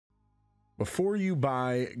before you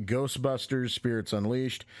buy Ghostbusters Spirits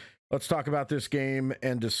Unleashed, let's talk about this game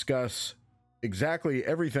and discuss exactly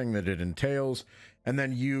everything that it entails, and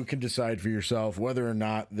then you can decide for yourself whether or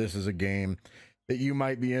not this is a game that you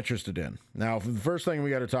might be interested in. Now, the first thing we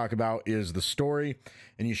got to talk about is the story,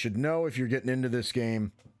 and you should know if you're getting into this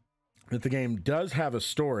game that the game does have a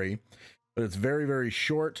story, but it's very, very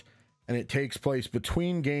short, and it takes place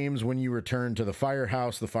between games when you return to the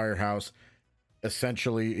firehouse. The firehouse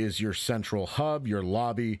essentially is your central hub, your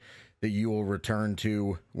lobby that you will return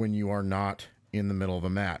to when you are not in the middle of a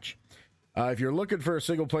match. If you're looking for a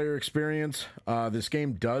single player experience, this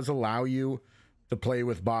game does allow you to play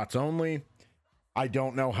with bots only. I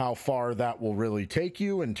don't know how far that will really take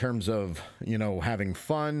you in terms of, you know, having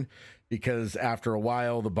fun, because after a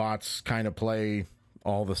while the bots kind of play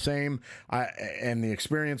all the same, and the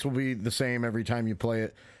experience will be the same every time you play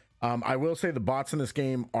it. I will say the bots in this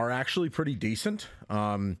game are actually pretty decent,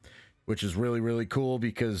 which is really, really cool,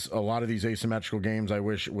 because a lot of these asymmetrical games I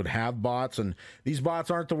wish would have bots, and these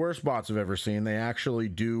bots aren't the worst bots I've ever seen. They actually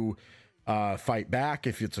do fight back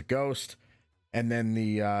if it's a ghost, and then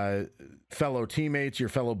the fellow teammates, your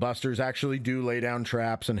fellow busters, actually do lay down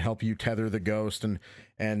traps and help you tether the ghost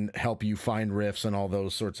and help you find rifts and all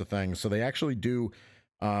those sorts of things. So they actually do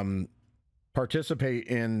participate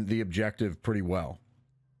in the objective pretty well.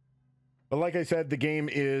 But like I said, the game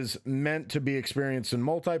is meant to be experienced in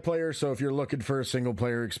multiplayer, so if you're looking for a single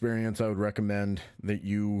player experience, I would recommend that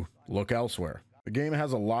you look elsewhere. The game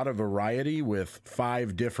has a lot of variety with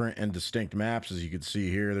 5 different and distinct maps. As you can see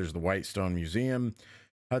here, there's the Whitestone Museum,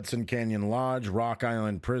 Hudson Canyon Lodge, Rock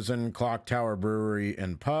Island Prison, Clock Tower Brewery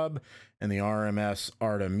and Pub, and the RMS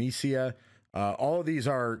Artemisia. All of these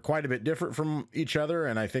are quite a bit different from each other,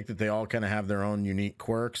 and I think that they all kind of have their own unique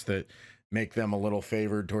quirks that make them a little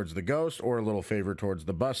favored towards the ghost or a little favored towards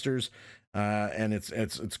the busters. And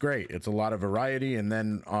it's great. It's a lot of variety. And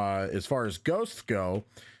then as far as ghosts go,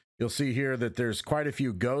 you'll see here that there's quite a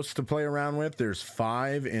few ghosts to play around with. There's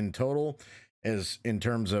 5 in total as in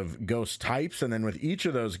terms of ghost types. And then with each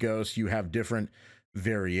of those ghosts, you have different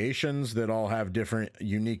variations that all have different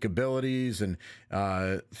unique abilities and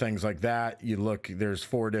things like that. You look, there's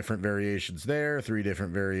 4 different variations there, 3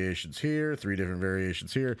 different variations here, 3 different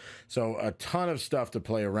variations here. So a ton of stuff to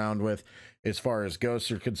play around with as far as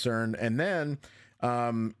ghosts are concerned. And then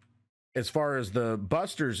as far as the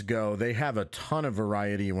busters go, they have a ton of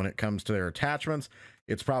variety when it comes to their attachments.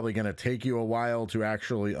 It's probably going to take you a while to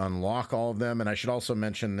actually unlock all of them. And I should also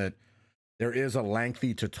mention that there is a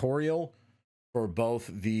lengthy tutorial for both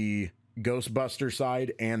the Ghostbuster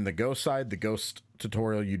side and the ghost side. The ghost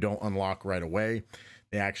tutorial you don't unlock right away.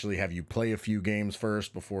 They actually have you play a few games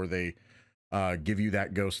first before they give you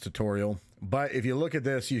that ghost tutorial. But if you look at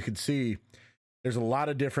this, you can see there's a lot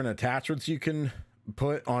of different attachments you can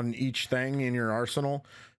put on each thing in your arsenal,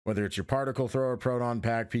 whether it's your particle thrower, proton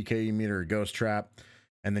pack, PKE meter, or ghost trap.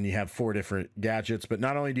 And then you have 4 different gadgets. But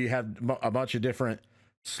not only do you have a bunch of different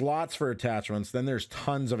slots for attachments, then there's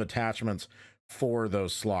tons of attachments for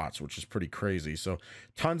those slots, which is pretty crazy. So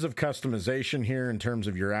tons of customization here in terms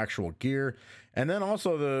of your actual gear. And then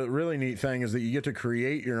also the really neat thing is that you get to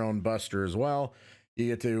create your own buster as well. You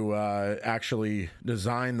get to actually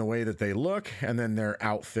design the way that they look and then their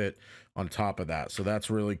outfit on top of that. So that's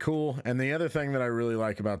really cool. And the other thing that I really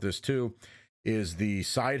like about this too is the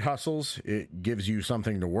side hustles. It gives you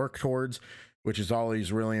something to work towards, which is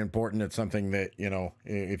always really important. It's something that, you know,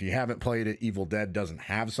 if you haven't played it, Evil Dead doesn't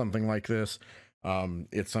have something like this.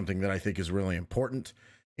 It's something that I think is really important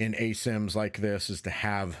in ASIMs like this, is to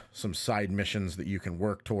have some side missions that you can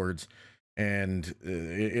work towards. And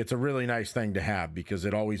it's a really nice thing to have, because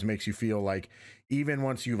it always makes you feel like even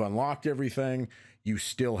once you've unlocked everything, you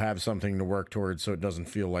still have something to work towards, so it doesn't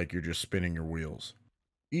feel like you're just spinning your wheels.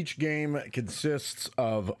 Each game consists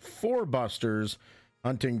of 4 busters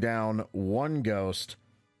hunting down 1 ghost,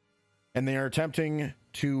 and they are attempting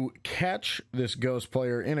to catch this ghost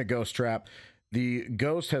player in a ghost trap. The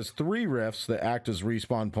ghost has 3 rifts that act as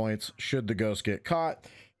respawn points should the ghost get caught,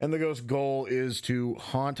 and the ghost's goal is to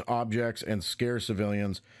haunt objects and scare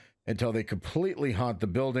civilians until they completely haunt the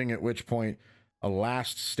building, at which point a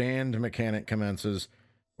last stand mechanic commences,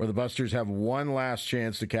 where the busters have one last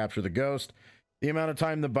chance to capture the ghost. The amount of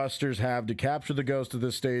time the busters have to capture the ghost at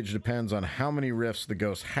this stage depends on how many rifts the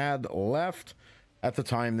ghost had left at the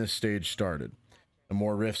time this stage started. The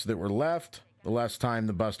more rifts that were left, the less time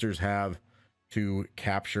the busters have to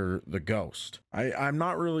capture the ghost. I'm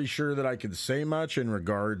not really sure that I could say much in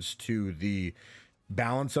regards to the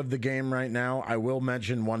balance of the game right now. I will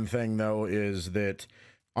mention one thing though, is that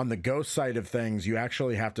on the ghost side of things, you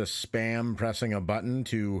actually have to spam pressing a button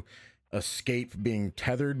to escape being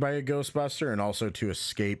tethered by a Ghostbuster and also to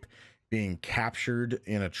escape being captured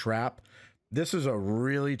in a trap. This is a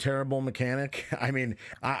really terrible mechanic. I mean,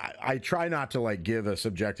 I try not to like give a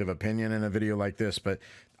subjective opinion in a video like this, but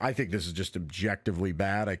I think this is just objectively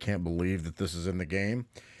bad. I can't believe that this is in the game.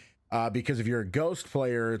 Because if you're a Ghost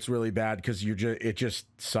player, it's really bad because it just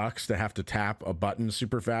sucks to have to tap a button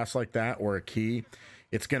super fast like that, or a key.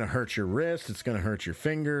 It's going to hurt your wrist. It's going to hurt your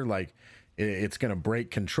finger. Like, it's going to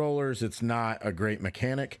break controllers. It's not a great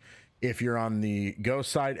mechanic if you're on the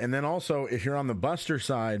Ghost side. And then also, if you're on the Buster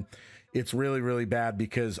side, it's really, really bad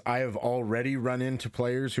because I have already run into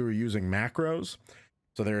players who are using macros.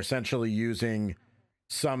 So they're essentially using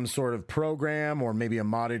some sort of program or maybe a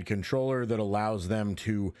modded controller that allows them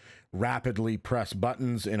to rapidly press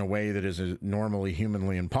buttons in a way that is normally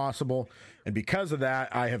humanly impossible. And because of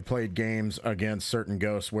that, I have played games against certain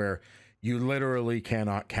ghosts where you literally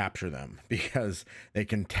cannot capture them because they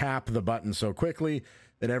can tap the button so quickly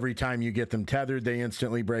that every time you get them tethered, they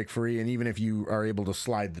instantly break free. And even if you are able to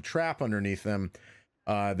slide the trap underneath them,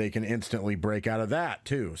 they can instantly break out of that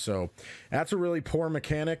too. So that's a really poor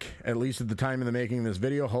mechanic, at least at the time of the making of this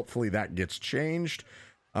video. Hopefully that gets changed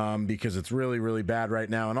because it's really, really bad right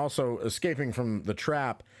now. And also, escaping from the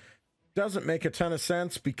trap doesn't make a ton of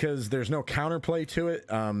sense because there's no counterplay to it.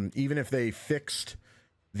 Even if they fixed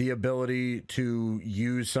the ability to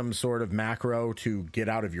use some sort of macro to get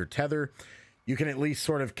out of your tether, you can at least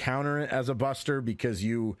sort of counter it as a Buster because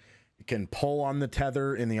you can pull on the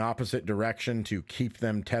tether in the opposite direction to keep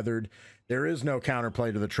them tethered. There is no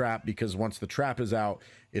counterplay to the trap because once the trap is out,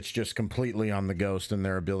 it's just completely on the Ghost and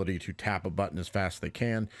their ability to tap a button as fast as they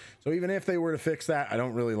can. So even if they were to fix that, I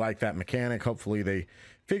don't really like that mechanic. Hopefully they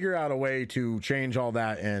figure out a way to change all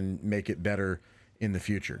that and make it better in the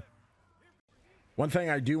future. One thing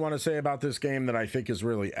I do want to say about this game that I think is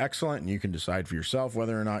really excellent, and you can decide for yourself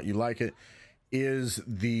whether or not you like it, is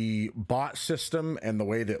the bot system and the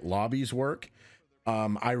way that lobbies work.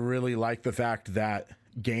 I really like the fact that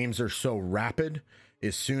games are so rapid.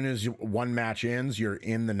 As soon as one match ends, you're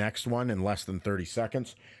in the next one in less than 30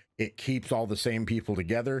 seconds. It keeps all the same people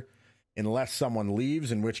together unless someone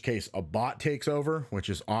leaves, in which case a bot takes over, which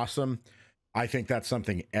is awesome. I think that's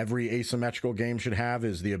something every asymmetrical game should have,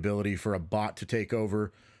 is the ability for a bot to take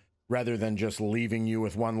over rather than just leaving you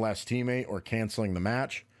with one less teammate or canceling the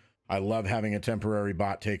match. I love having a temporary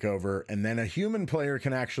bot take over, and then a human player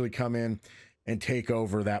can actually come in and take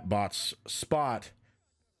over that bot's spot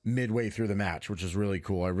midway through the match, which is really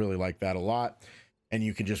cool. I really like that a lot. And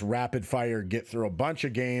you can just rapid fire get through a bunch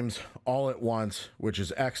of games all at once, which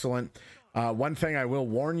is excellent. One thing I will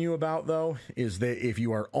warn you about, though, is that if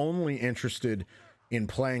you are only interested in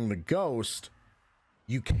playing the Ghost,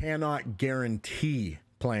 you cannot guarantee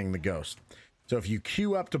playing the Ghost. So if you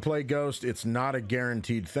queue up to play Ghost, it's not a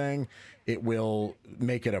guaranteed thing. It will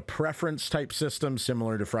make it a preference type system,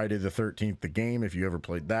 similar to Friday the 13th, the game, if you ever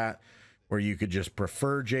played that, where you could just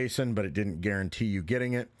prefer Jason, but it didn't guarantee you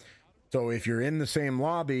getting it. So if you're in the same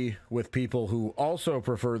lobby with people who also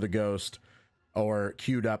prefer the Ghost or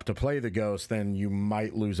queued up to play the Ghost, then you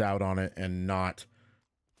might lose out on it and not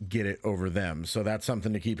get it over them. So that's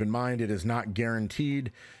something to keep in mind. It is not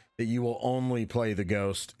guaranteed that you will only play the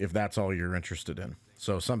Ghost if that's all you're interested in.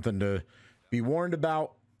 So something to be warned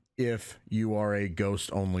about if you are a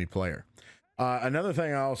Ghost only player. Another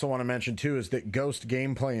thing I also want to mention too is that Ghost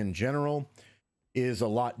gameplay in general is a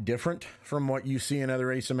lot different from what you see in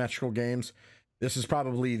other asymmetrical games. This is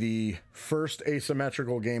probably the first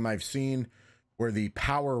asymmetrical game I've seen where the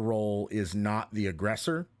power role is not the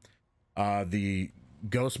aggressor. The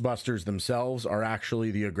Ghostbusters themselves are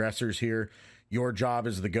actually the aggressors here. Your job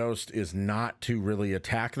as the Ghost is not to really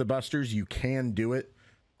attack the Busters. You can do it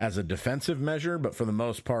as a defensive measure, but for the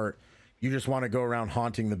most part, you just want to go around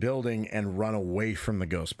haunting the building and run away from the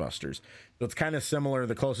Ghostbusters. So it's kind of similar.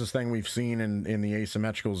 The closest thing we've seen in the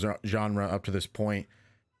asymmetrical genre up to this point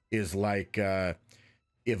is like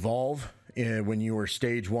Evolve. When you were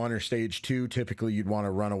stage 1 or stage 2, typically you'd want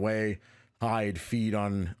to run away, hide, feed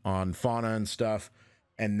on fauna and stuff.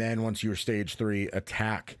 And then once you were stage 3,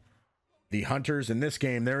 attack the hunters. In this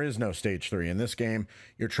game, there is no stage 3. In this game,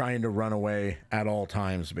 you're trying to run away at all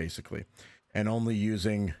times, basically, and only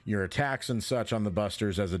using your attacks and such on the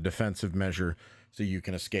Busters as a defensive measure so you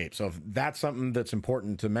can escape. So that's something that's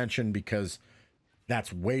important to mention because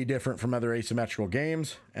that's way different from other asymmetrical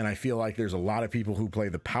games. And I feel like there's a lot of people who play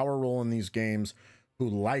the power role in these games who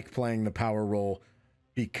like playing the power role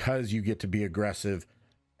because you get to be aggressive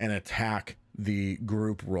and attack the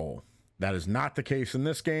group role. That is not the case in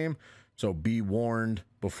this game. So be warned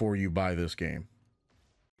before you buy this game.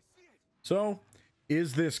 So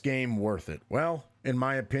is this game worth it? Well, in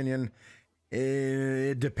my opinion.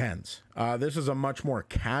 It depends. This is a much more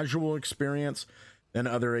casual experience than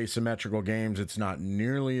other asymmetrical games. It's not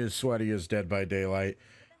nearly as sweaty as Dead by Daylight.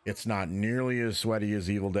 It's not nearly as sweaty as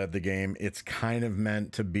Evil Dead the game. It's kind of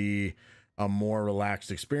meant to be a more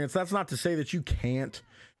relaxed experience. That's not to say that you can't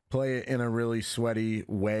play it in a really sweaty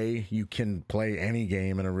way. You can play any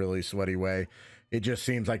game in a really sweaty way. It just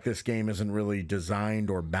seems like this game isn't really designed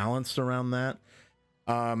or balanced around that.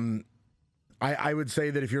 I would say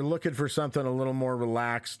that if you're looking for something a little more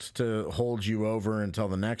relaxed to hold you over until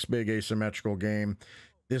the next big asymmetrical game,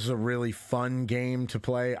 this is a really fun game to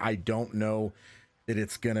play. I don't know that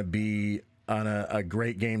it's going to be a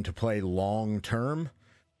great game to play long term,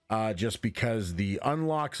 just because the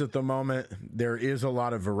unlocks at the moment, there is a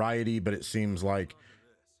lot of variety, but it seems like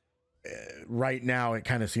right now it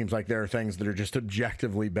kind of seems like there are things that are just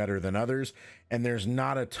objectively better than others, and there's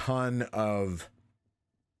not a ton of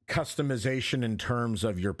customization in terms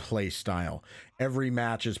of your play style. Every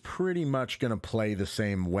match is pretty much going to play the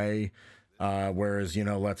same way, whereas, you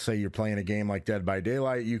know, let's say you're playing a game like Dead by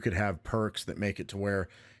Daylight, you could have perks that make it to where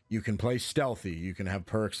you can play stealthy. You can have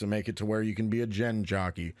perks that make it to where you can be a gen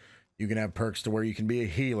jockey. You can have perks to where you can be a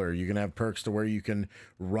healer. You can have perks to where you can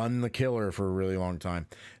run the killer for a really long time.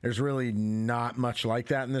 There's really not much like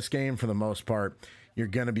that in this game. For the most part, you're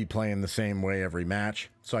going to be playing the same way every match.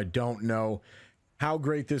 So I don't know how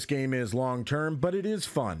great this game is long term, but it is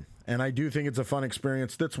fun. And I do think it's a fun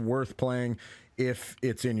experience that's worth playing if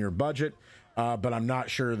it's in your budget. But I'm not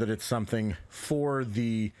sure that it's something for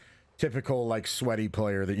the typical like sweaty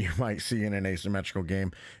player that you might see in an asymmetrical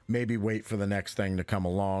game. Maybe wait for the next thing to come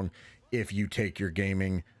along if you take your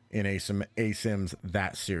gaming in asyms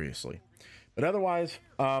that seriously. But otherwise,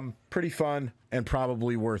 pretty fun and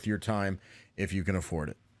probably worth your time if you can afford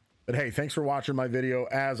it. But hey, thanks for watching my video.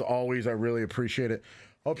 As always, I really appreciate it.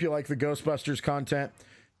 Hope you like the Ghostbusters content.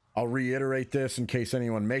 I'll reiterate this in case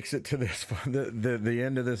anyone makes it to this the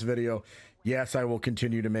end of this video. Yes, I will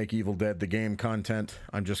continue to make Evil Dead the game content.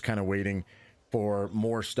 I'm just kind of waiting for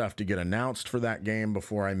more stuff to get announced for that game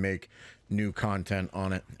before I make new content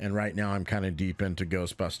on it. And right now I'm kind of deep into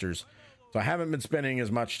Ghostbusters, so I haven't been spending as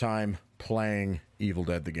much time playing Evil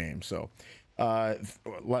Dead the game. So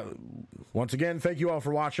once again, thank you all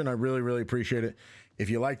for watching. I really appreciate it. If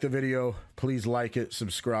you like the video, please like it,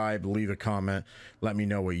 subscribe, leave a comment, let me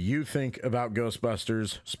know what you think about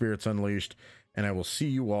Ghostbusters Spirits Unleashed, and I will see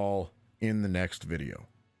you all in the next video.